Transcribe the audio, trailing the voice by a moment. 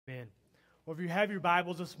Well, if you have your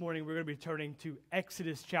Bibles this morning, we're going to be turning to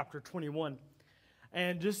Exodus chapter 21.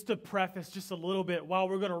 And just to preface just a little bit, while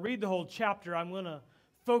we're going to read the whole chapter, I'm going to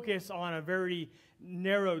focus on a very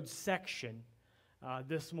narrowed section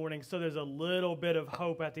this morning. So there's a little bit of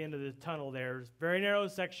hope at the end of the tunnel there. It's a very narrow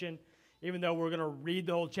section, even though we're going to read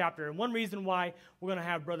the whole chapter. And one reason why we're going to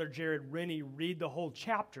have Brother Jared Rennie read the whole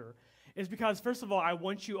chapter is because, first of all, I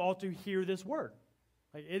want you all to hear this word.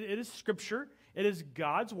 Like it is Scripture. It is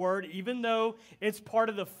God's word, even though it's part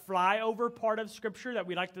of the flyover part of Scripture that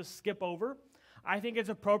we like to skip over. I think it's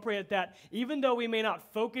appropriate that even though we may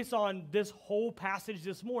not focus on this whole passage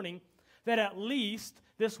this morning, that at least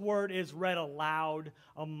this word is read aloud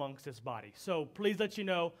amongst this body. So please let you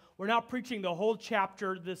know, we're not preaching the whole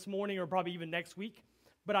chapter this morning or probably even next week,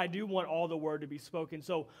 but I do want all the word to be spoken.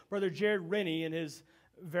 So Brother Jared Rennie, in his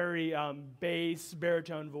very bass,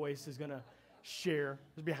 baritone voice, is going to share.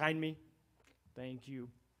 He's behind me. Thank you.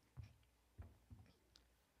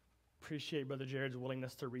 Appreciate Brother Jared's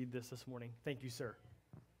willingness to read this morning. Thank you, sir.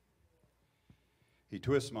 He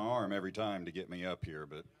twists my arm every time to get me up here,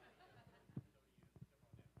 but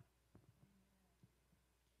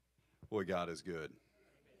boy, God is good.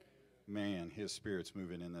 Man, His Spirit's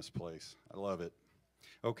moving in this place. I love it.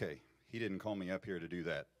 Okay, He didn't call me up here to do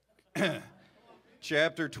that.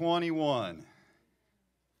 Chapter 21.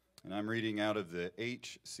 And I'm reading out of the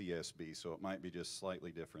HCSB, so it might be just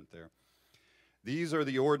slightly different there. These are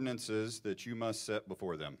the ordinances that you must set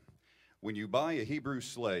before them. When you buy a Hebrew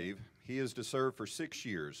slave, he is to serve for 6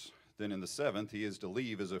 years. Then in the 7th, he is to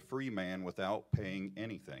leave as a free man without paying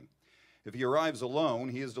anything. If he arrives alone,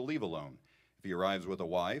 he is to leave alone. If he arrives with a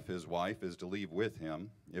wife, his wife is to leave with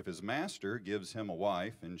him. If his master gives him a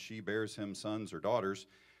wife, and she bears him sons or daughters,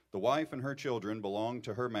 the wife and her children belong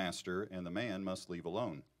to her master, and the man must leave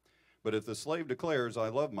alone. But if the slave declares, I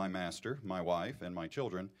love my master, my wife, and my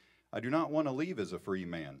children, I do not want to leave as a free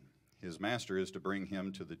man. His master is to bring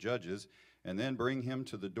him to the judges, and then bring him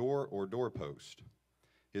to the door or doorpost.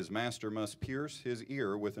 His master must pierce his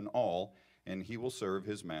ear with an awl, and he will serve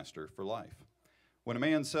his master for life. When a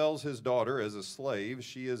man sells his daughter as a slave,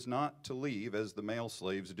 she is not to leave as the male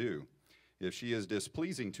slaves do. If she is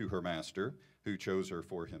displeasing to her master, who chose her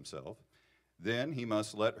for himself, then he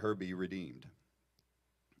must let her be redeemed.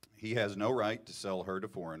 He has no right to sell her to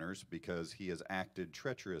foreigners because he has acted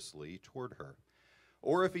treacherously toward her.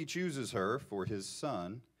 Or if he chooses her for his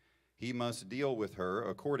son, he must deal with her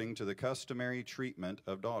according to the customary treatment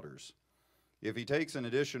of daughters. If he takes an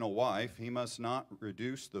additional wife, he must not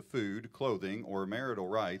reduce the food, clothing, or marital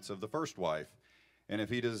rights of the first wife. And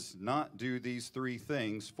if he does not do these 3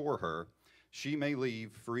 things for her, she may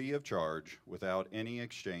leave free of charge without any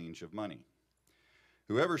exchange of money.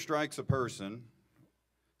 Whoever strikes a person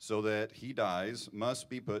so that he dies must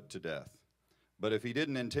be put to death. But if he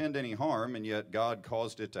didn't intend any harm, and yet God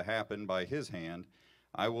caused it to happen by his hand,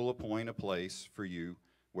 I will appoint a place for you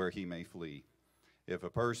where he may flee. If a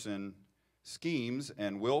person schemes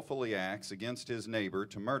and willfully acts against his neighbor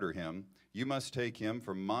to murder him, you must take him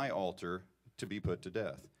from my altar to be put to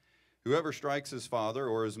death. Whoever strikes his father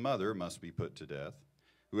or his mother must be put to death.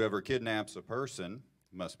 Whoever kidnaps a person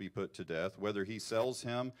must be put to death, whether he sells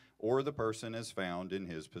him or the person is found in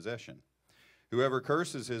his possession. Whoever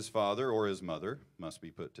curses his father or his mother must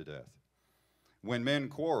be put to death. When men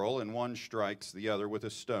quarrel and one strikes the other with a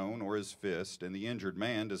stone or his fist, and the injured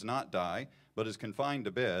man does not die but is confined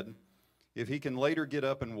to bed, if he can later get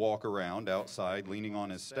up and walk around outside leaning on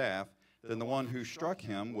his staff, then the one who struck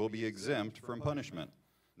him will be exempt from punishment.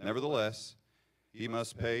 Nevertheless, he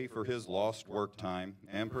must pay for his lost work time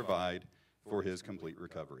and provide for his complete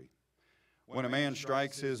recovery. When a man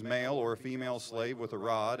strikes his male or female slave with a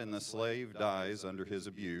rod and the slave dies under his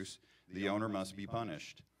abuse, the owner must be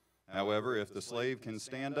punished. However, if the slave can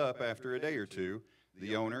stand up after a day or 2,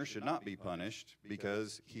 the owner should not be punished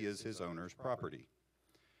because he is his owner's property.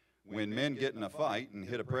 When men get in a fight and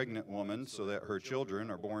hit a pregnant woman so that her children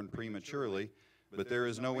are born prematurely, but there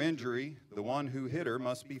is no injury, the one who hit her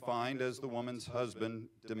must be fined as the woman's husband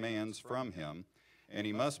demands from him, and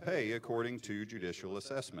he must pay according to judicial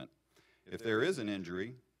assessment. If there is an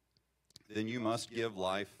injury, then you must give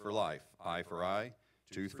life for life, eye for eye,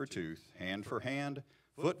 tooth for tooth, hand for hand,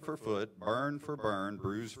 foot for foot, burn for burn,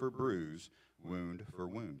 bruise for bruise, wound for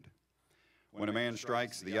wound. When a man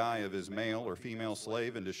strikes the eye of his male or female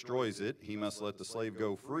slave and destroys it, he must let the slave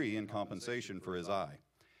go free in compensation for his eye.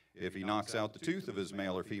 If he knocks out the tooth of his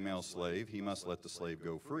male or female slave, he must let the slave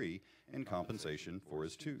go free in compensation for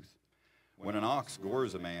his tooth. When an ox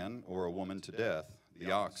gores a man or a woman to death,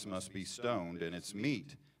 the ox must be stoned, and its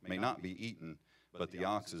meat may not be eaten, but the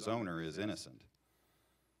ox's owner is innocent.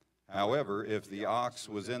 However, if the ox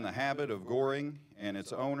was in the habit of goring, and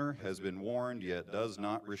its owner has been warned yet does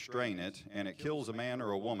not restrain it, and it kills a man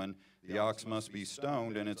or a woman, the ox must be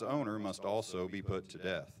stoned, and its owner must also be put to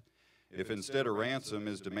death. If instead a ransom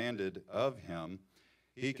is demanded of him,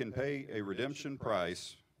 he can pay a redemption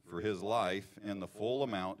price for his life in the full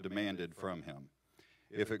amount demanded from him.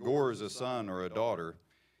 If it gores a son or a daughter,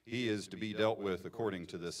 he is to be dealt with according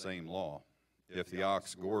to this same law. If the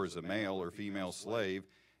ox gores a male or female slave,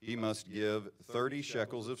 he must give 30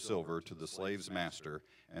 shekels of silver to the slave's master,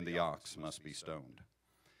 and the ox must be stoned.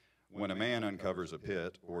 When a man uncovers a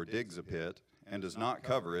pit or digs a pit and does not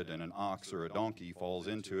cover it, and an ox or a donkey falls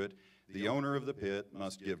into it, the owner of the pit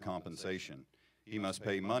must give compensation. He must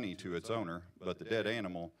pay money to its owner, but the dead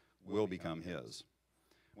animal will become his.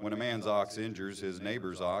 When a man's ox injures his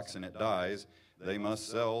neighbor's ox and it dies, they must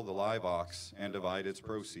sell the live ox and divide its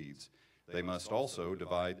proceeds. They must also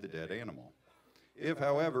divide the dead animal. If,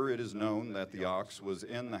 however, it is known that the ox was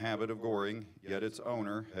in the habit of goring, yet its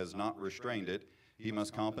owner has not restrained it, he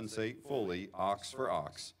must compensate fully, ox for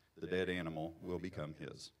ox. The dead animal will become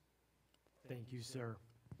his. Thank you, sir.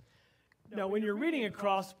 Now, when you're reading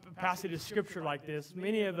across a passage of Scripture like this,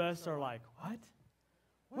 many of us are like, what?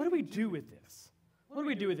 What do we do with this? What do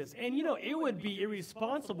we do with this? And, it would be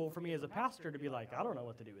irresponsible for me as a pastor to be like, I don't know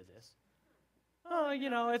what to do with this.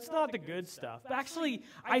 It's not the good stuff. But actually,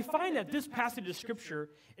 I find that this passage of Scripture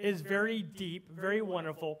is very deep, very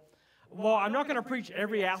wonderful. Well, I'm not going to preach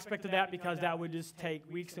every aspect of that because that would just take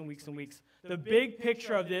weeks and weeks and weeks. The big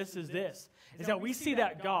picture of this is that we see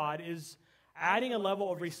that God is adding a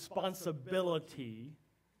level of responsibility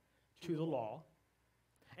to the law,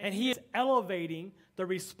 and he is elevating the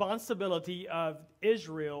responsibility of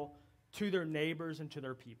Israel to their neighbors and to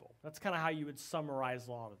their people. That's kind of how you would summarize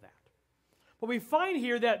a lot of that. But we find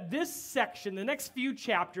here that this section, the next few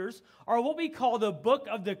chapters, are what we call the Book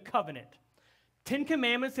of the Covenant. 10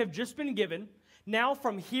 Commandments have just been given. Now,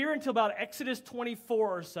 from here until about Exodus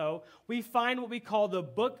 24 or so, we find what we call the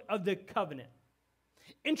Book of the Covenant.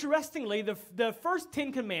 Interestingly, the first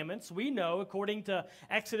 10 commandments, we know, according to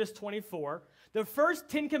Exodus 24, the first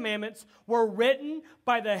 10 commandments were written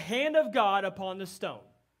by the hand of God upon the stone.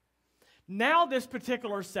 Now, this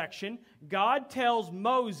particular section, God tells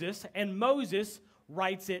Moses, and Moses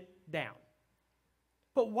writes it down.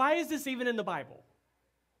 But why is this even in the Bible?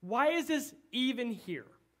 Why is this even here?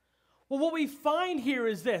 Well, what we find here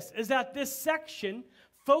is that this section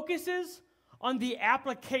focuses on the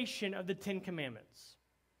application of the 10 Commandments.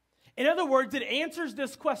 In other words, it answers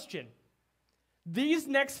this question. These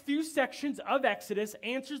next few sections of Exodus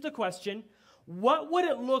answers the question, what would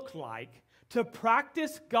it look like to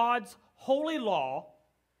practice God's holy law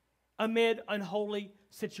amid unholy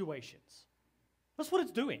situations? That's what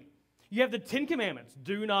it's doing. You have the 10 Commandments.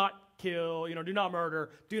 Do not kill, do not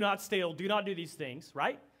murder, do not steal, do not do these things,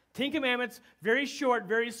 right? 10 Commandments, very short,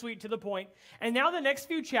 very sweet, to the point. And now the next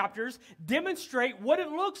few chapters demonstrate what it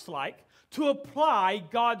looks like to apply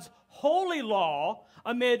God's holy law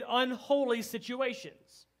amid unholy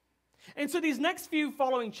situations. And so these next few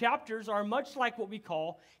following chapters are much like what we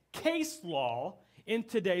call case law in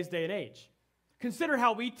today's day and age. Consider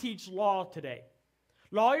how we teach law today.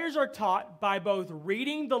 Lawyers are taught by both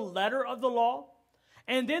reading the letter of the law,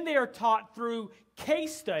 and then they are taught through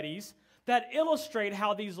case studies that illustrate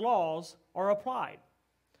how these laws are applied.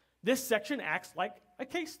 This section acts like a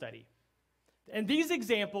case study. And these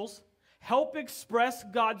examples help express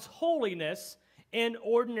God's holiness in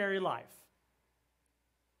ordinary life.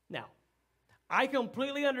 Now, I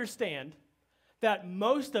completely understand that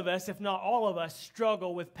most of us, if not all of us,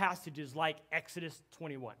 struggle with passages like Exodus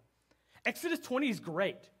 21. Exodus 20 is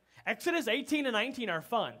great. Exodus 18 and 19 are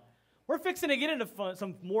fun. We're fixing to get into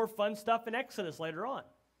some more fun stuff in Exodus later on.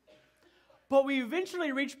 But we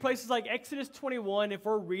eventually reach places like Exodus 21 if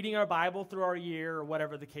we're reading our Bible through our year or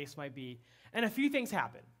whatever the case might be. And a few things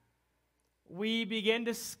happen. We begin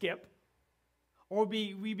to skip, or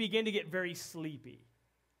we begin to get very sleepy.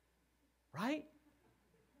 Right?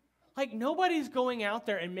 Like nobody's going out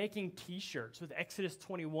there and making t-shirts with Exodus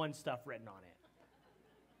 21 stuff written on it.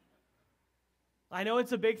 I know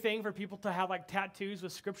it's a big thing for people to have like tattoos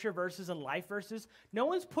with scripture verses and life verses. No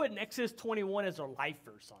one's putting Exodus 21 as a life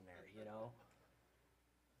verse on there,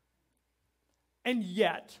 And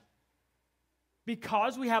yet,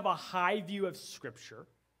 because we have a high view of Scripture,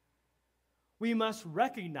 we must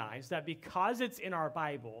recognize that because it's in our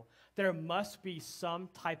Bible, there must be some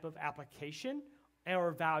type of application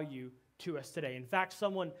or value to us today. In fact,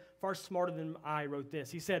 someone far smarter than I wrote this.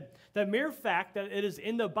 He said, the mere fact that it is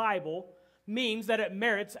in the Bible means that it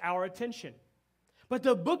merits our attention. But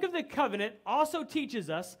the Book of the Covenant also teaches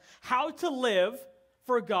us how to live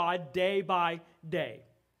for God day by day.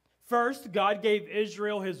 First, God gave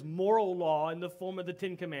Israel his moral law in the form of the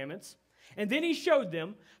Ten Commandments, and then he showed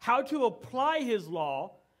them how to apply his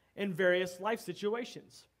law in various life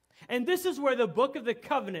situations. And this is where the book of the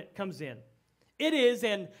covenant comes in. It is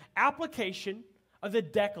an application of the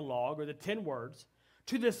Decalogue, or the 10 words,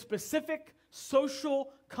 to the specific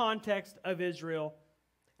social context of Israel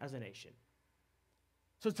as a nation.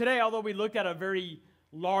 So today, although we looked at a very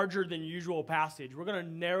larger than usual passage, we're going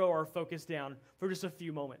to narrow our focus down for just a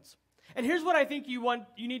few moments. And here's what I think you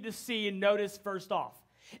need to see and notice first off,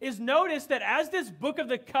 is notice that as this book of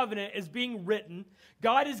the covenant is being written,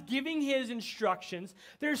 God is giving his instructions.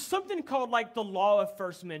 There's something called like the law of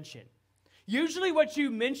first mention. Usually what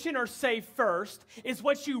you mention or say first is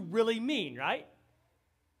what you really mean, right?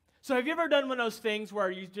 So have you ever done one of those things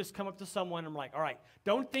where you just come up to someone and I'm like, all right,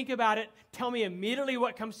 don't think about it. Tell me immediately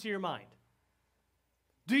what comes to your mind.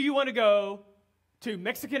 Do you want to go to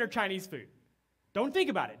Mexican or Chinese food? Don't think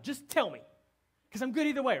about it. Just tell me. Because I'm good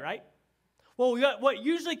either way, right? Well, what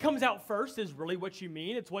usually comes out first is really what you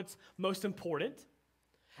mean. It's what's most important.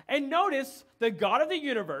 And notice the God of the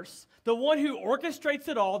universe, the one who orchestrates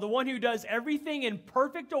it all, the one who does everything in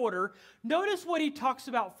perfect order, notice what he talks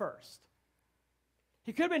about first.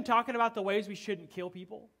 He could have been talking about the ways we shouldn't kill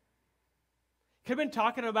people. He could have been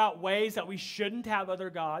talking about ways that we shouldn't have other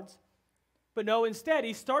gods. But no, instead,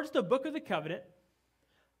 he starts the book of the covenant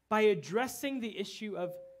by addressing the issue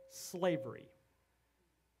of slavery.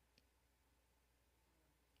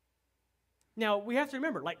 Now, we have to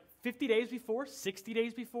remember, like 50 days before, 60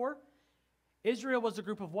 days before, Israel was a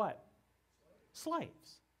group of what?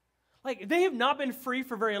 Slaves. Like, they have not been free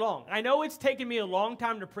for very long. I know it's taken me a long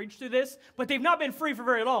time to preach through this, but they've not been free for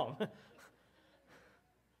very long.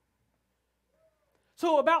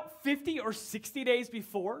 So about 50 or 60 days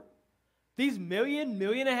before, these million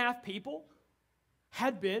and a half people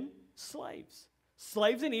had been slaves.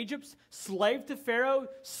 Slaves in Egypt, slave to Pharaoh,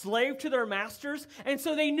 slave to their masters. And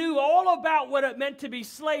so they knew all about what it meant to be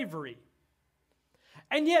slavery.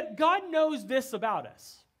 And yet God knows this about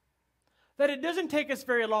us, that it doesn't take us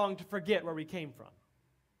very long to forget where we came from.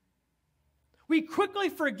 We quickly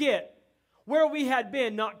forget where we had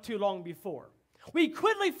been not too long before. We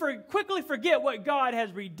quickly forget what God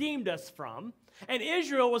has redeemed us from, and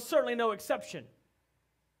Israel was certainly no exception.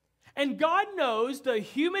 And God knows the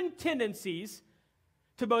human tendencies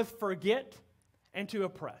to both forget and to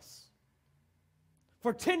oppress.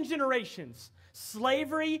 For 10 generations,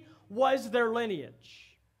 slavery was their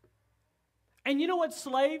lineage. And you know what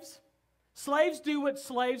slaves? Slaves do what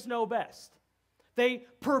slaves know best. They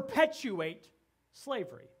perpetuate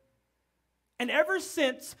slavery. And ever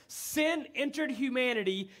since sin entered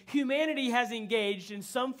humanity, humanity has engaged in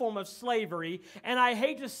some form of slavery. And I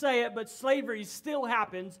hate to say it, but slavery still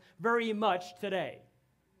happens very much today.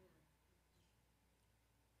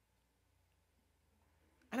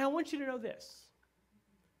 And I want you to know this.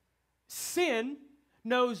 Sin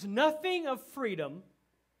knows nothing of freedom,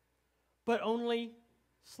 but only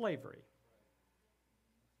slavery.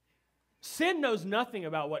 Sin knows nothing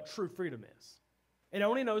about what true freedom is. It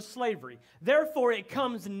only knows slavery. Therefore, it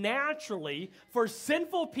comes naturally for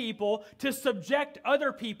sinful people to subject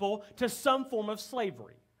other people to some form of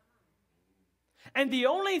slavery. And the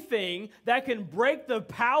only thing that can break the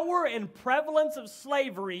power and prevalence of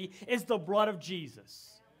slavery is the blood of Jesus.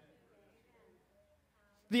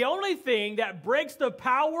 The only thing that breaks the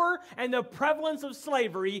power and the prevalence of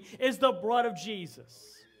slavery is the blood of Jesus.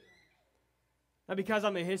 Now, because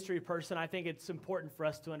I'm a history person, I think it's important for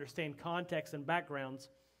us to understand context and backgrounds.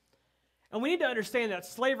 And we need to understand that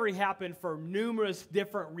slavery happened for numerous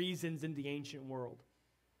different reasons in the ancient world.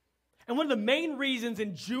 And one of the main reasons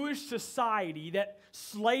in Jewish society that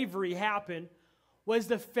slavery happened was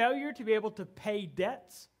the failure to be able to pay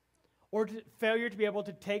debts or failure to be able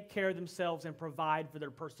to take care of themselves and provide for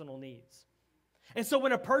their personal needs. And so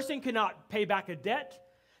when a person could not pay back a debt,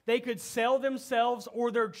 they could sell themselves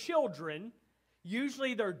or their children,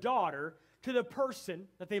 usually their daughter, to the person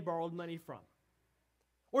that they borrowed money from.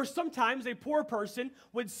 Or sometimes a poor person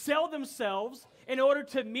would sell themselves in order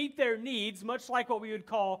to meet their needs, much like what we would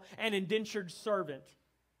call an indentured servant.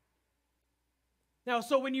 Now,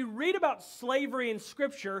 so when you read about slavery in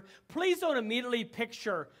Scripture, please don't immediately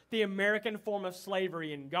picture the American form of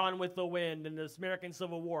slavery and Gone with the Wind and this American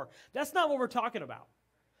Civil War. That's not what we're talking about.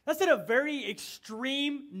 That's in a very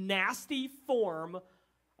extreme, nasty form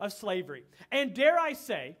of slavery. And dare I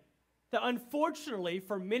say that unfortunately,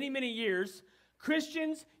 for many, many years,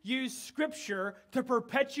 Christians use Scripture to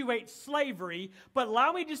perpetuate slavery, but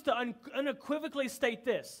allow me just to unequivocally state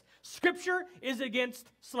this. Scripture is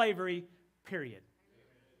against slavery, period.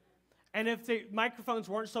 And if the microphones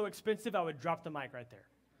weren't so expensive, I would drop the mic right there.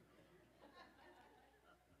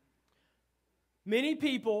 Many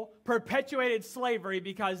people perpetuated slavery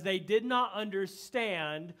because they did not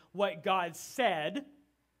understand what God said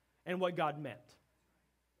and what God meant.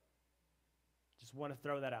 Just want to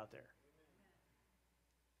throw that out there.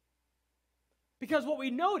 Because what we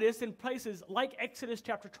notice in places like Exodus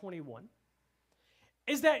chapter 21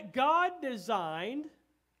 is that God designed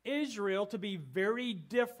Israel to be very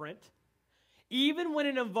different, even when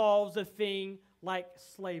it involves a thing like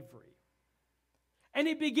slavery. And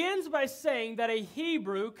he begins by saying that a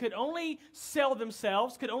Hebrew could only sell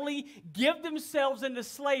themselves, could only give themselves into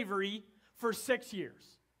slavery for 6 years.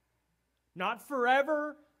 Not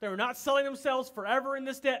forever. They were not selling themselves forever in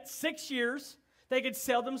this debt. 6 years, they could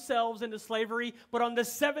sell themselves into slavery, but on the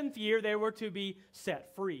 7th year, they were to be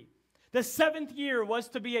set free. The 7th year was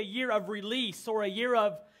to be a year of release, or a year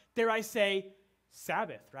of, dare I say,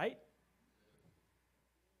 Sabbath, right?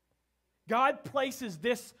 God places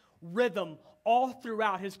this rhythm all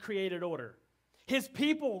throughout his created order. His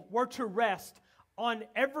people were to rest on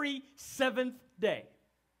every 7th day.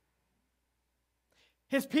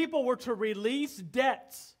 His people were to release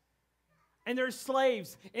debts and their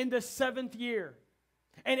slaves in the 7th year.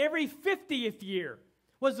 And every 50th year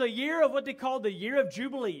was a year of what they called the year of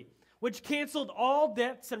Jubilee, which canceled all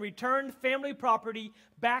debts and returned family property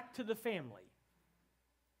back to the family.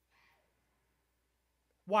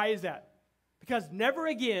 Why is that? Because never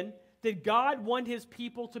again did God want his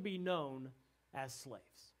people to be known as slaves.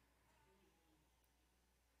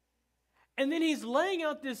 And then he's laying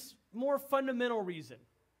out this more fundamental reason.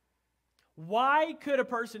 Why could a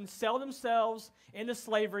person sell themselves into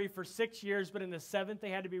slavery for 6 years, but in the 7th they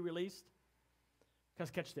had to be released? Because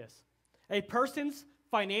catch this. A person's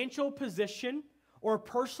financial position or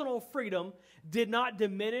personal freedom did not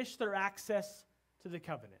diminish their access to the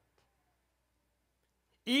covenant.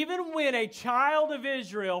 Even when a child of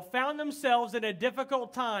Israel found themselves in a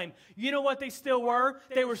difficult time, you know what they still were?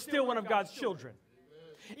 They were still one of God's children.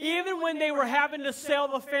 Even when they were having to sell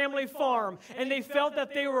the family farm and they felt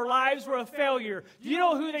that their lives were a failure, do you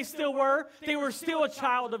know who they still were? They were still a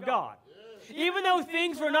child of God. Even though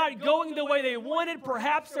things were not going the way they wanted,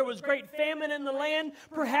 perhaps there was great famine in the land,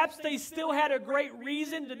 perhaps they still had a great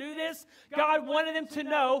reason to do this, God wanted them to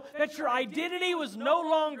know that your identity was no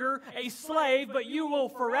longer a slave, but you will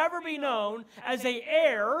forever be known as an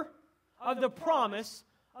heir of the promise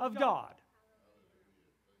of God.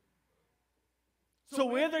 So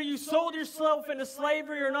whether you sold yourself into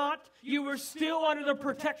slavery or not, you were still under the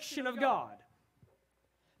protection of God.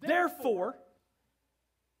 Therefore,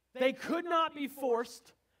 they could not be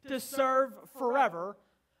forced to serve forever,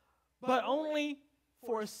 but only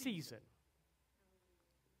for a season.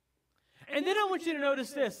 And then I want you to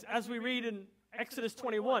notice this as we read in Exodus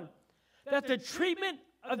 21, that the treatment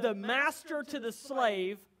of the master to the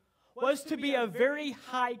slave was to be a very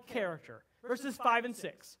high character. Verses 5 and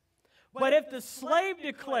 6. But if the slave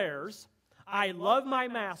declares, I love my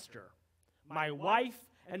master, my wife,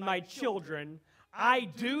 and my children, I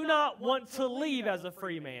do not want to leave as a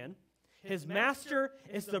free man, his master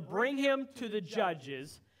is to bring him to the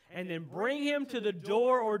judges and then bring him to the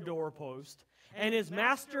door or doorpost, and his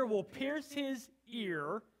master will pierce his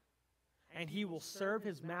ear, and he will serve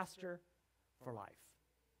his master for life.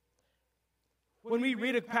 When we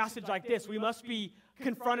read a passage like this, we must be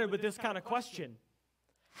confronted with this kind of question.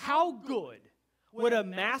 How good would a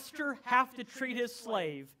master have to treat his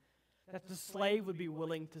slave that the slave would be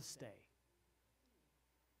willing to stay?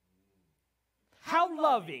 How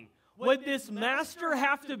loving would this master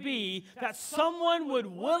have to be that someone would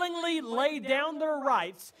willingly lay down their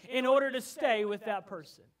rights in order to stay with that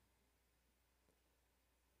person?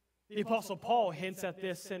 The Apostle Paul hints at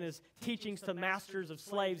this in his teachings to masters of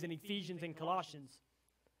slaves in Ephesians and Colossians.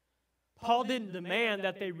 Paul didn't demand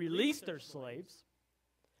that they release their slaves,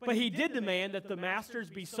 but he did demand that the masters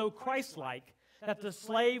be so Christ-like that the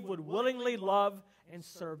slave would willingly love and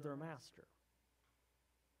serve their master.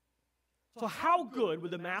 So how good would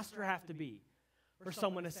the master have to be for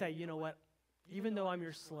someone to say, you know what, even though I'm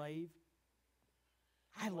your slave,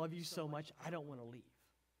 I love you so much, I don't want to leave.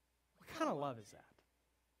 What kind of love is that?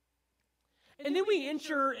 And then we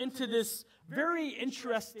enter into this very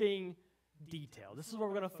interesting detail. This is where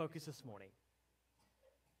we're going to focus this morning.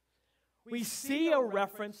 We see a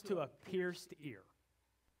reference to a pierced ear.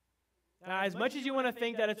 Now, as much as you want to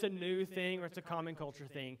think that it's a new thing or it's a common culture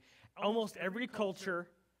thing, almost every culture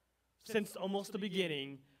since almost the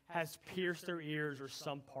beginning has pierced their ears or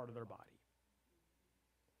some part of their body.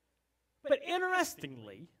 But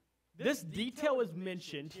interestingly, this detail is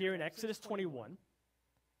mentioned here in Exodus 21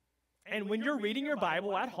 And when you're reading your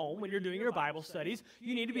Bible at home, when you're doing your Bible studies,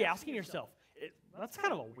 you need to be asking yourself, that's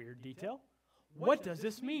kind of a weird detail. What does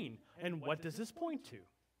this mean? And what does this point to?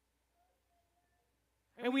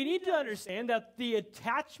 And we need to understand that the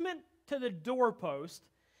attachment to the doorpost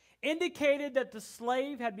indicated that the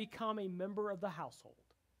slave had become a member of the household.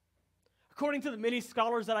 According to the many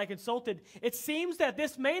scholars that I consulted, it seems that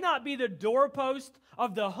this may not be the doorpost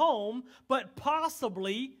of the home, but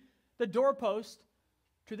possibly the doorpost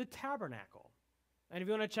to the tabernacle. And if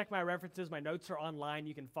you want to check my references, my notes are online.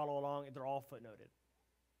 You can follow along. They're all footnoted.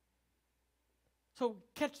 So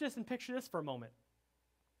catch this and picture this for a moment.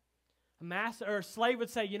 A master or a slave would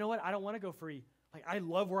say, you know what, I don't want to go free. Like, I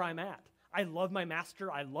love where I'm at. I love my master.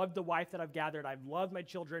 I love the wife that I've gathered. I love my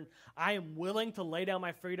children. I am willing to lay down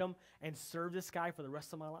my freedom and serve this guy for the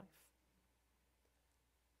rest of my life.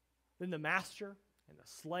 Then the master and the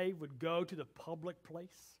slave would go to the public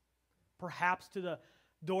place, perhaps to the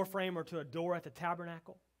door frame or to a door at the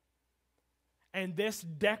tabernacle. And this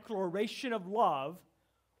declaration of love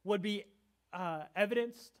would be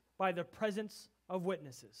evidenced by the presence of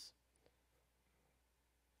witnesses.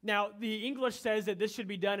 Now, the English says that this should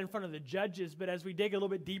be done in front of the judges, but as we dig a little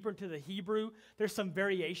bit deeper into the Hebrew, there's some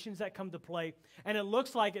variations that come to play. And it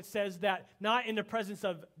looks like it says that not in the presence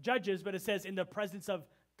of judges, but it says in the presence of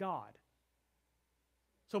God.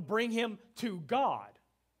 So bring him to God.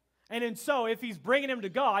 And so if he's bringing him to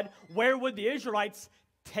God, where would the Israelites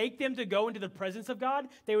take them to go into the presence of God?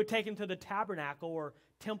 They would take him to the tabernacle or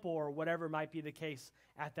temple or whatever might be the case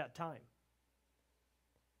at that time.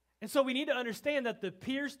 And so we need to understand that the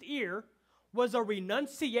pierced ear was a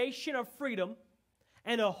renunciation of freedom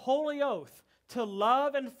and a holy oath to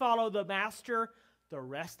love and follow the master the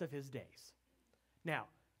rest of his days. Now,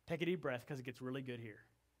 take a deep breath because it gets really good here.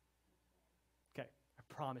 Okay,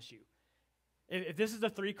 I promise you. If this is a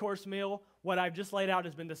 3-course meal, what I've just laid out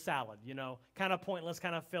has been the salad, you know, kind of pointless,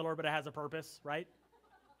 kind of filler, but it has a purpose, right?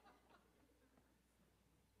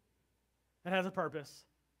 It has a purpose.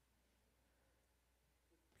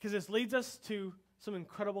 Because this leads us to some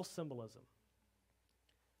incredible symbolism.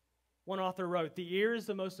 One author wrote, "The ear is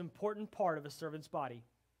the most important part of a servant's body.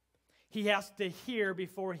 He has to hear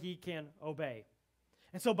before he can obey."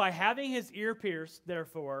 And so by having his ear pierced,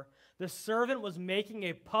 therefore, the servant was making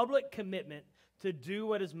a public commitment to do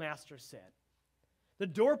what his master said. The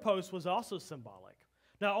doorpost was also symbolic.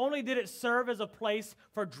 Not only did it serve as a place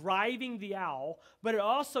for driving the owl, but it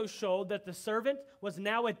also showed that the servant was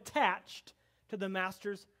now attached to the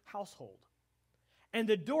master's household. And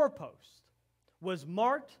the doorpost was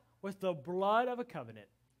marked with the blood of a covenant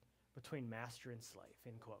between master and slave,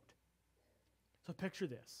 end quote. So picture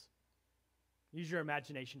this. Use your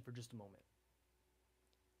imagination for just a moment.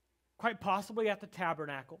 Quite possibly at the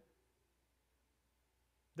tabernacle,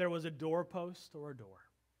 there was a doorpost or a door.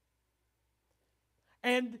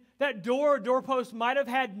 And that door or doorpost might have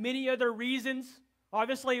had many other reasons.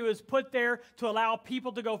 Obviously, it was put there to allow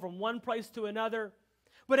people to go from one place to another.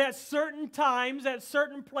 But at certain times, at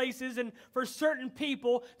certain places, and for certain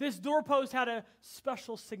people, this doorpost had a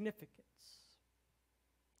special significance.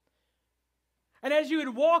 And as you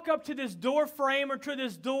would walk up to this door frame or to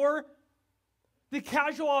this door, the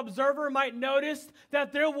casual observer might notice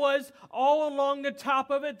that there was, all along the top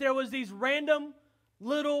of it, there was these random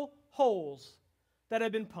little holes that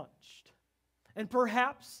had been punched. And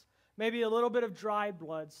perhaps maybe a little bit of dry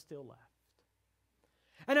blood still left.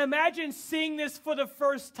 And imagine seeing this for the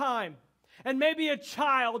first time. And maybe a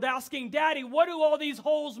child asking, "Daddy, what do all these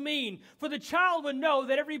holes mean?" For the child would know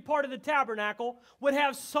that every part of the tabernacle would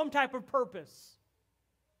have some type of purpose.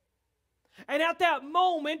 And at that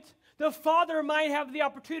moment, the father might have the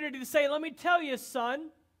opportunity to say, "Let me tell you,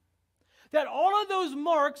 son, that all of those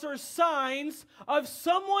marks are signs of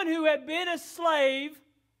someone who had been a slave,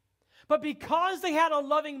 but because they had a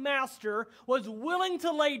loving master, was willing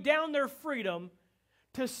to lay down their freedom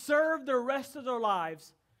to serve the rest of their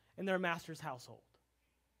lives in their master's household."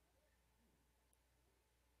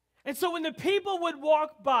 And so when the people would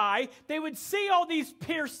walk by, they would see all these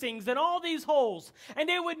piercings and all these holes, and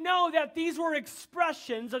they would know that these were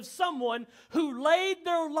expressions of someone who laid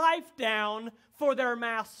their life down for their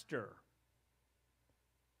master.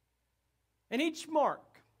 And each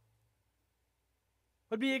mark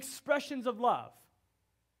would be expressions of love,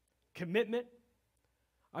 commitment,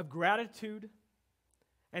 of gratitude,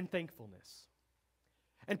 and thankfulness.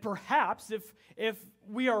 And perhaps if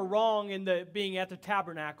we are wrong in the being at the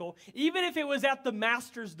tabernacle, even if it was at the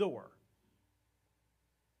master's door,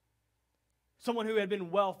 someone who had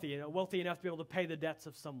been wealthy enough to be able to pay the debts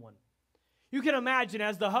of someone, You can imagine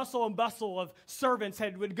as the hustle and bustle of servants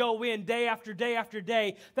would go in day after day after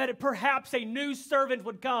day, that perhaps a new servant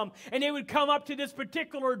would come, and they would come up to this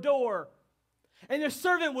particular door. And the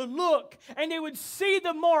servant would look, and they would see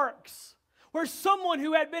the marks where someone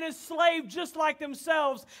who had been a slave just like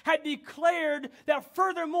themselves had declared that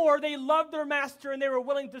furthermore they loved their master and they were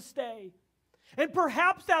willing to stay. And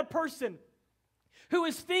perhaps that person who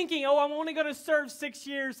is thinking, oh, I'm only going to serve 6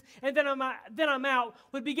 years and then I'm out,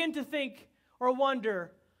 would begin to think or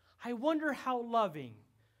wonder, I wonder how loving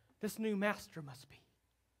this new master must be.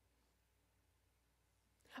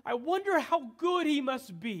 I wonder how good he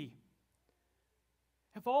must be.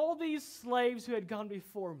 If all these slaves who had gone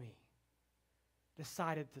before me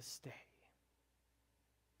decided to stay.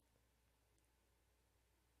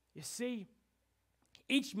 You see,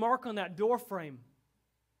 each mark on that door frame,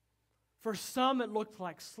 for some it looked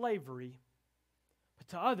like slavery, but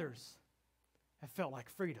to others it felt like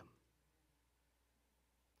freedom.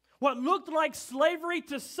 What looked like slavery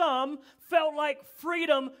to some felt like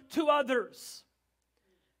freedom to others.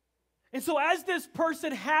 And so as this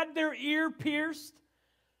person had their ear pierced,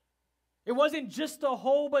 it wasn't just a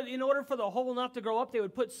hole, but in order for the hole not to grow up, they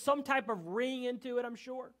would put some type of ring into it, I'm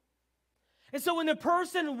sure. And so when the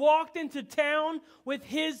person walked into town with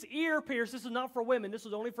his ear pierced, this is not for women, this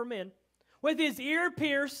was only for men, with his ear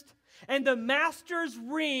pierced and the master's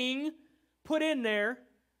ring put in there,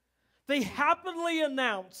 they happily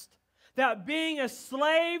announced that being a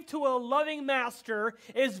slave to a loving master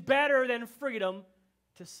is better than freedom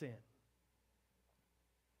to sin.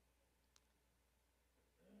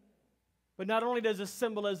 But not only does the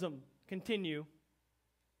symbolism continue,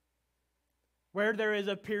 where there is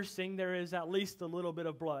a piercing, there is at least a little bit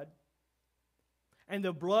of blood. And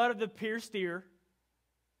the blood of the pierced ear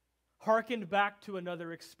harkened back to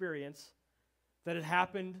another experience that had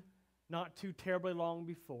happened not too terribly long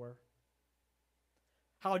before.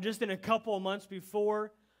 How just in a couple of months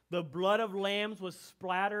before, the blood of lambs was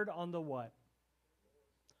splattered on the what?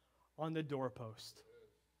 On the doorpost.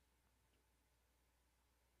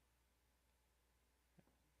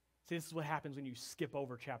 See, this is what happens when you skip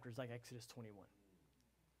over chapters like Exodus 21.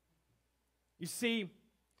 You see,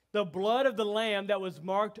 the blood of the lamb that was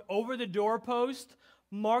marked over the doorpost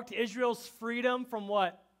marked Israel's freedom from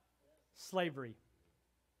what? Slavery.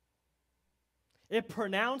 It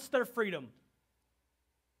pronounced their freedom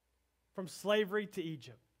from slavery to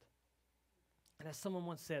Egypt. And as someone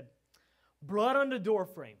once said, blood on the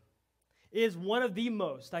doorframe is one of the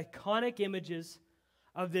most iconic images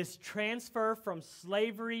of this transfer from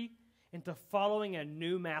slavery into following a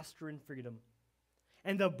new master in freedom.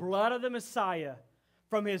 And the blood of the Messiah,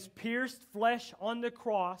 from his pierced flesh on the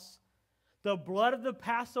cross, the blood of the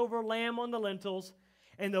Passover lamb on the lintels,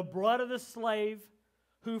 and the blood of the slave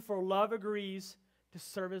who for love agrees to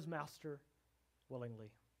serve his master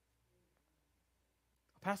willingly.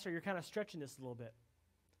 Pastor, you're kind of stretching this a little bit.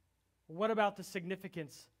 What about the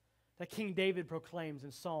significance that King David proclaims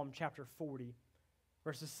in Psalm chapter 40,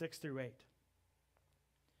 verses 6 through 8?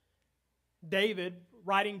 David,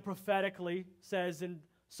 writing prophetically, says in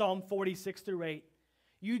Psalm 46 through 8,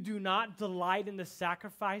 you do not delight in the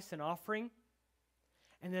sacrifice and offering.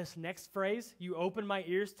 And this next phrase, you open my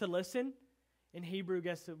ears to listen. In Hebrew,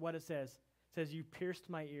 guess what it says? It says, you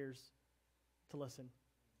pierced my ears to listen.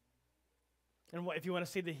 And if you want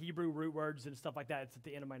to see the Hebrew root words and stuff like that, it's at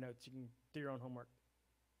the end of my notes. You can do your own homework.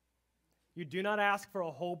 You do not ask for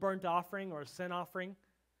a whole burnt offering or a sin offering.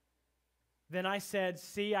 Then I said,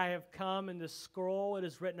 see, I have come, in the scroll it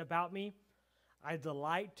is written about me. I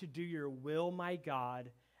delight to do your will, my God,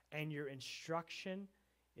 and your instruction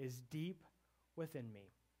is deep within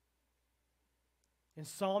me. In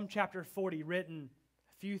Psalm chapter 40, written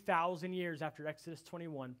a few thousand years after Exodus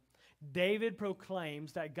 21, David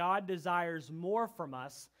proclaims that God desires more from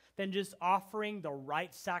us than just offering the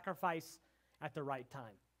right sacrifice at the right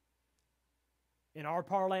time. In our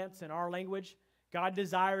parlance, in our language, God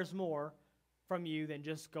desires more from you than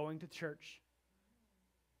just going to church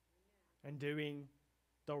and doing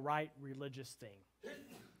the right religious thing.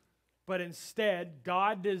 But instead,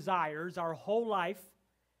 God desires our whole life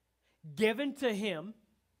given to Him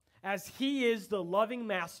as He is the loving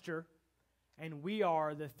master and we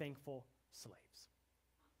are the thankful slaves.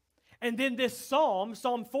 And then this psalm,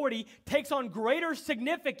 Psalm 40, takes on greater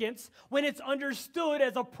significance when it's understood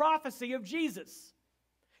as a prophecy of Jesus.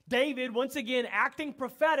 David, once again acting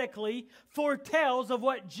prophetically, foretells of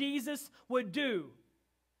what Jesus would do.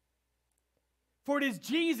 For it is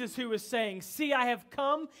Jesus who is saying, see, I have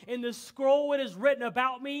come, in the scroll it is written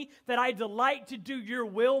about me, that I delight to do your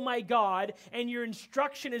will, my God, and your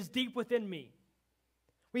instruction is deep within me.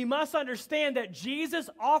 We must understand that Jesus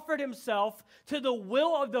offered himself to the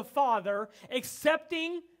will of the Father,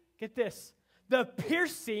 accepting, get this, the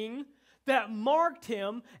piercing that marked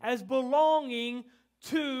him as belonging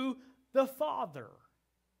to the Father.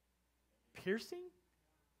 Piercing?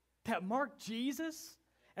 That marked Jesus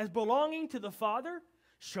as belonging to the Father?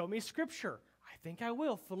 Show me Scripture. I think I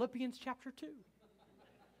will. Philippians chapter 2.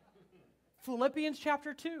 Philippians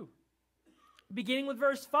chapter 2. Beginning with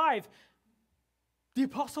verse 5. The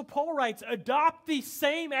Apostle Paul writes, adopt the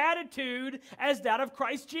same attitude as that of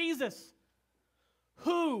Christ Jesus,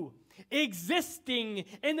 who, existing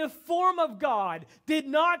in the form of God, did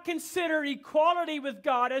not consider equality with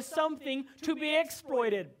God as something to be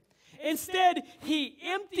exploited. Instead, he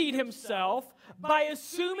emptied himself by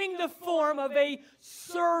assuming the form of a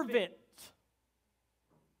servant.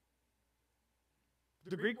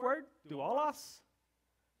 The Greek word, doulos,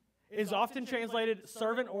 is often translated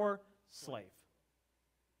servant or slave.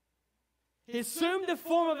 He assumed the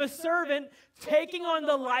form of a servant, taking on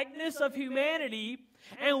the likeness of humanity,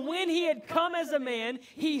 and when he had come as a man,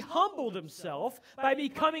 he humbled himself by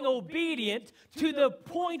becoming obedient to the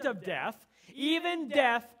point of death, even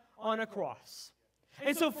death on a cross.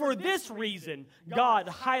 And so for this reason, God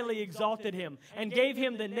highly exalted him and gave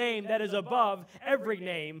him the name that is above every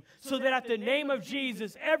name, so that at the name of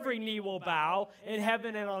Jesus every knee will bow in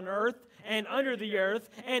heaven and on earth and under the earth,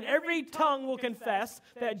 and every tongue will confess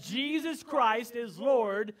that Jesus Christ is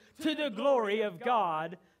Lord, to the glory of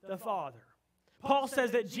God the Father. Paul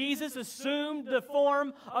says that Jesus assumed the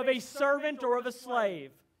form of a servant or of a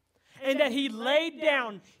slave, and that he laid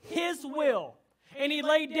down his will, and he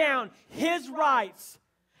laid down his rights,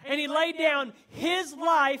 and he laid down his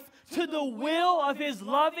life to the will of his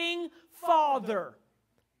loving Father.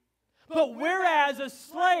 But whereas a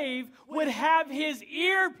slave would have his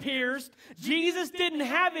ear pierced, Jesus didn't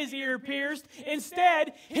have his ear pierced.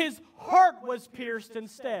 Instead, his heart was pierced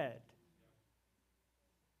instead.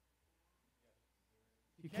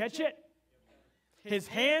 You catch it? His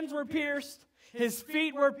hands were pierced. His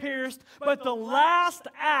feet were pierced. But the last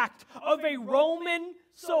act of a Roman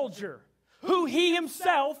soldier, who he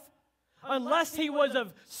himself, unless he was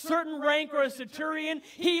of certain rank or a centurion,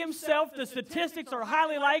 he himself, the statistics are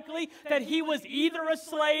highly likely that he was either a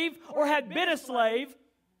slave or had been a slave.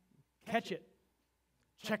 Catch it.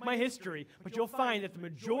 Check my history, but you'll find that the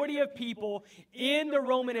majority of people in the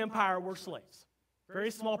Roman Empire were slaves.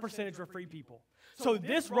 Very small percentage were free people. So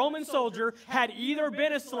this Roman soldier had either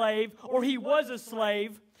been a slave or he was a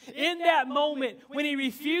slave. In that moment, when he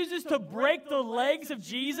refuses to break the legs of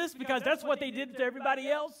Jesus, because that's what they did to everybody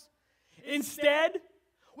else, instead,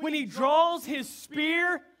 when he draws his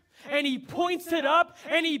spear and he points it up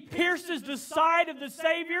and he pierces the side of the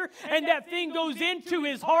Savior, and that thing goes into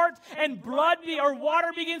his heart and blood or water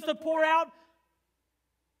begins to pour out,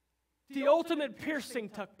 the ultimate piercing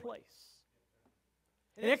took place.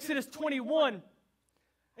 In Exodus 21,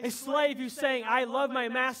 a slave who's saying, I love my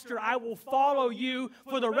master, I will follow you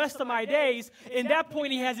for the rest of my days. In that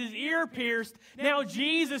point, he has his ear pierced. Now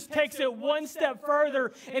Jesus takes it one step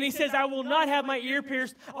further, and he says, I will not have my ear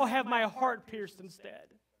pierced, I'll have my heart pierced instead.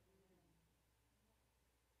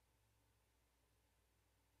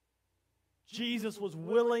 Jesus was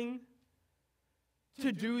willing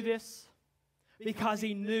to do this because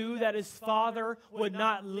he knew that his Father would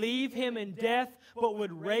not leave him in death, but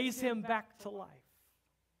would raise him back to life.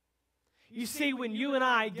 You see, when you and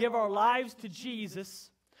I give our lives to Jesus,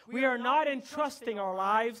 we are not entrusting our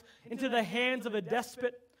lives into the hands of a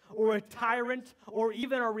despot or a tyrant or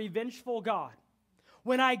even a revengeful God.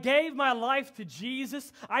 When I gave my life to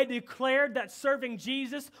Jesus, I declared that serving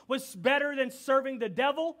Jesus was better than serving the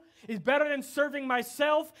devil, is better than serving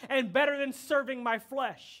myself, and better than serving my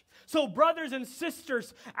flesh. So brothers and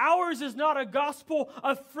sisters, ours is not a gospel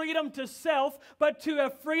of freedom to self, but to a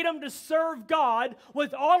freedom to serve God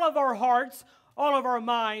with all of our hearts, all of our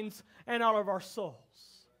minds, and all of our souls.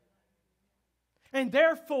 And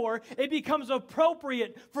therefore, it becomes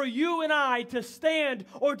appropriate for you and I to stand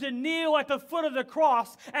or to kneel at the foot of the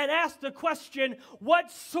cross and ask the question,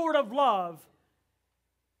 what sort of love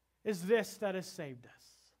is this that has saved us?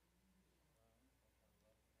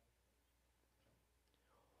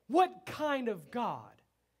 What kind of God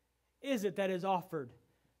is it that has offered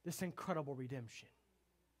this incredible redemption?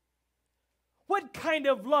 What kind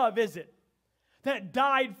of love is it that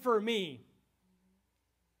died for me?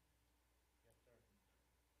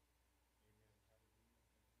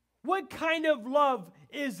 What kind of love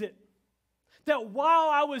is it that while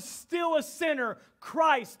I was still a sinner,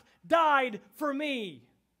 Christ died for me?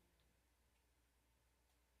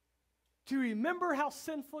 Do you remember how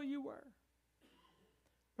sinful you were?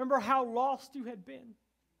 Remember how lost you had been?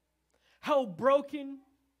 how broken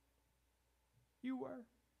you were?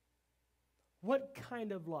 What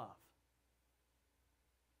kind of love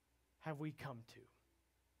have we come to?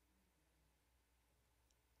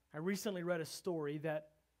 I recently read a story that,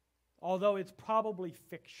 although it's probably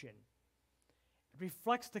fiction, it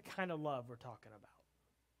reflects the kind of love we're talking about.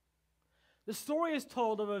 The story is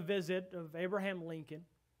told of a visit of Abraham Lincoln,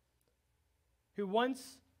 who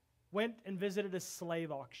once went and visited a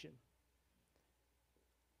slave auction,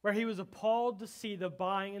 where he was appalled to see the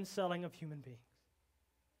buying and selling of human beings.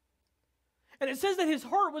 And it says that his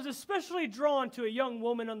heart was especially drawn to a young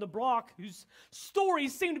woman on the block whose story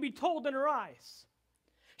seemed to be told in her eyes.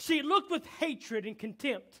 She looked with hatred and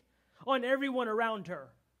contempt on everyone around her.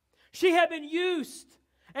 She had been used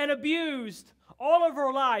and abused all of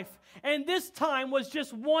her life, and this time was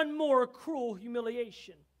just one more cruel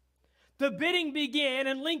humiliation. The bidding began,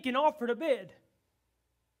 and Lincoln offered a bid.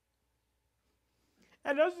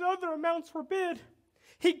 And as other amounts were bid,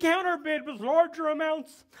 he counterbid with larger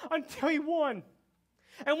amounts until he won.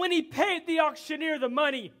 And when he paid the auctioneer the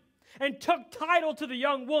money and took title to the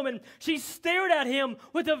young woman, she stared at him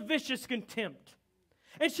with a vicious contempt.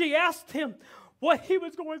 And she asked him what he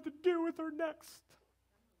was going to do with her next.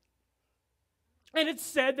 And it's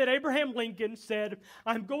said that Abraham Lincoln said,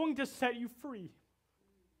 "I'm going to set you free."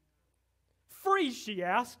 "Free?" she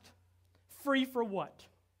asked. "Free for what?"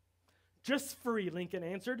 "Just free," Lincoln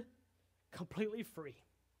answered. "Completely free."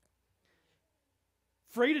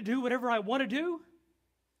 "Free to do whatever I want to do?"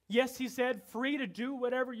 "Yes," he said, "free to do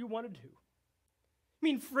whatever you want to do." "You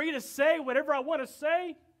mean free to say whatever I want to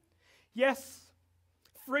say?" "Yes,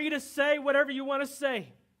 free to say whatever you want to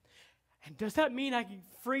say." "And does that mean I'm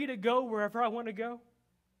free to go wherever I want to go?"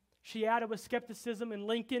 she added with skepticism, and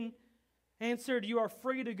Lincoln answered, "You are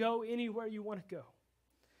free to go anywhere you want to go."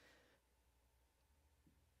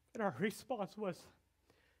 And our response was,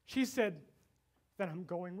 she said, "Then I'm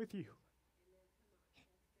going with you."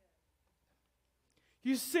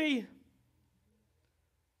 You see,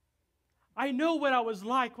 I know what I was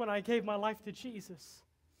like when I gave my life to Jesus.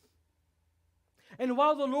 And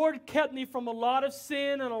while the Lord kept me from a lot of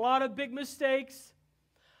sin and a lot of big mistakes,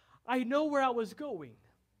 I know where I was going.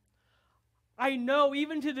 I know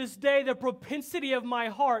even to this day the propensity of my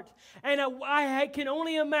heart, and I can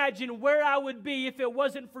only imagine where I would be if it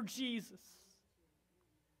wasn't for Jesus.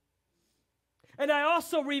 And I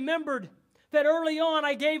also remembered that early on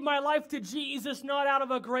I gave my life to Jesus not out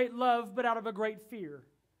of a great love, but out of a great fear.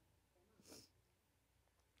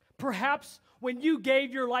 Perhaps when you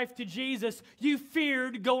gave your life to Jesus, you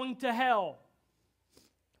feared going to hell.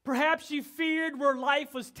 Perhaps you feared where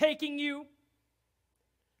life was taking you.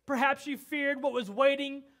 Perhaps you feared what was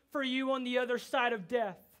waiting for you on the other side of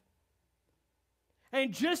death.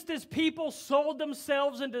 And just as people sold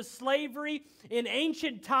themselves into slavery in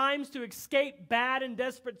ancient times to escape bad and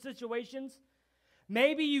desperate situations,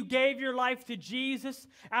 maybe you gave your life to Jesus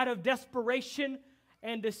out of desperation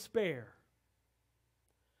and despair.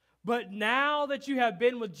 But now that you have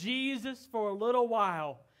been with Jesus for a little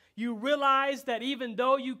while, you realize that even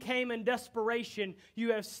though you came in desperation,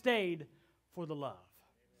 you have stayed for the love.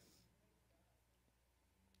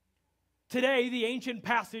 Today, the ancient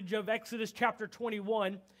passage of Exodus chapter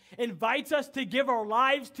 21 invites us to give our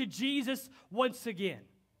lives to Jesus once again.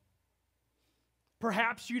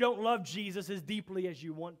 Perhaps you don't love Jesus as deeply as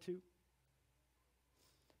you want to.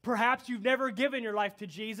 Perhaps you've never given your life to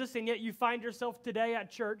Jesus, and yet you find yourself today at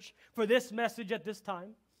church for this message at this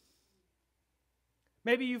time.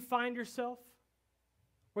 Maybe you find yourself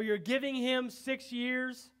where you're giving Him 6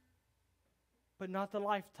 years, but not the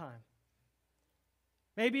lifetime.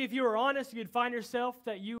 Maybe if you were honest, you'd find yourself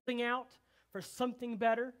that you're looking out for something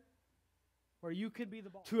better, where you could be the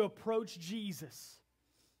boss. To approach Jesus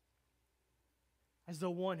as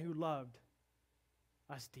the one who loved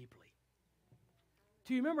us deeply.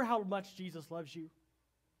 Do you remember how much Jesus loves you?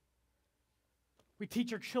 We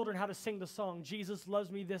teach our children how to sing the song, "Jesus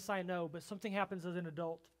loves me, this I know," but something happens as an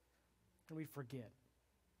adult, and we forget.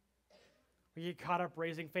 We get caught up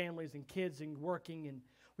raising families and kids and working, and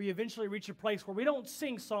we eventually reach a place where we don't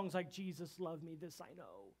sing songs like, "Jesus loves me, this I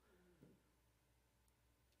know."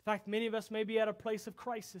 In fact, many of us may be at a place of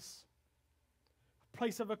crisis, a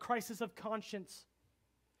place of a crisis of conscience.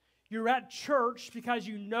 You're at church because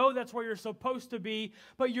you know that's where you're supposed to be,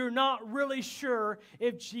 but you're not really sure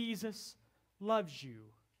if Jesus loves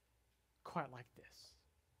you quite like this.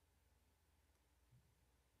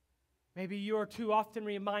 Maybe you are too often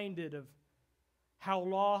reminded of how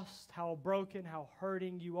lost, how broken, how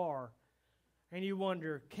hurting you are, and you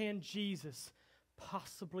wonder, can Jesus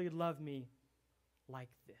possibly love me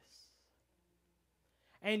like this?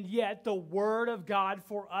 And yet the word of God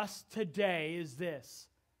for us today is this: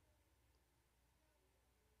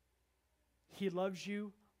 He loves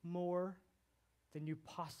you more than you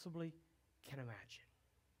possibly can imagine.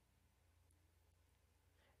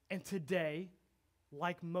 And today,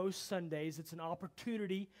 like most Sundays, it's an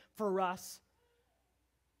opportunity for us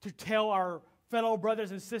to tell our fellow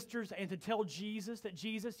brothers and sisters and to tell Jesus that,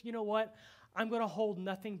 Jesus, you know what? I'm going to hold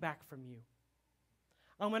nothing back from you.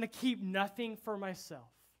 I'm going to keep nothing for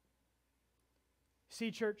myself.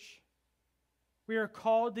 See, church, we are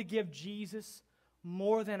called to give Jesus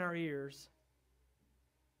more than our ears.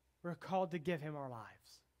 We're called to give him our lives.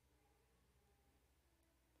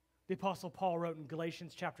 The Apostle Paul wrote in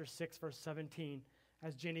Galatians chapter 6, verse 17,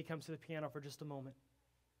 as Jenny comes to the piano for just a moment.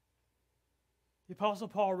 The Apostle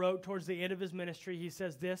Paul wrote towards the end of his ministry, he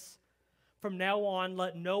says this: "From now on,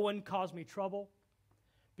 let no one cause me trouble,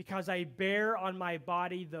 because I bear on my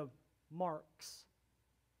body the marks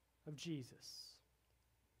of Jesus."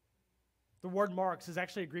 The word marks is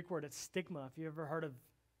actually a Greek word. It's stigma. If you ever heard of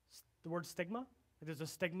the word stigma, there's a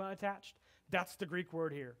stigma attached. That's the Greek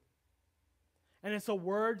word here. And it's a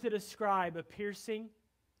word to describe a piercing,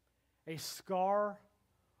 a scar,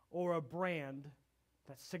 or a brand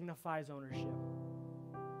that signifies ownership.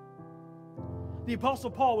 The Apostle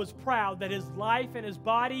Paul was proud that his life and his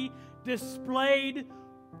body displayed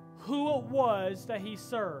who it was that he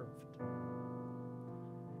served.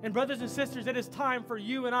 And brothers and sisters, it is time for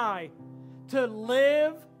you and I to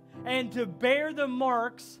live and to bear the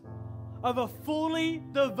marks of a fully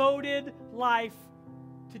devoted life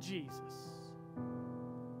to Jesus.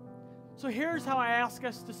 So here's how I ask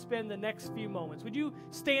us to spend the next few moments. Would you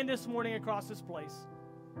stand this morning across this place?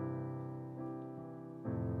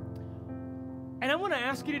 And I want to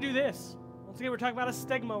ask you to do this. Once again, we're talking about a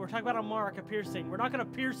stigma. We're talking about a mark, a piercing. We're not going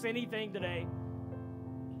to pierce anything today.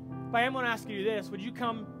 But I am going to ask you to do this. Would you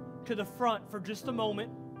come to the front for just a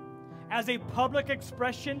moment as a public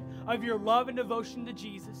expression of your love and devotion to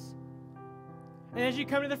Jesus? And as you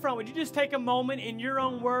come to the front, would you just take a moment in your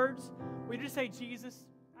own words? Would you just say, Jesus,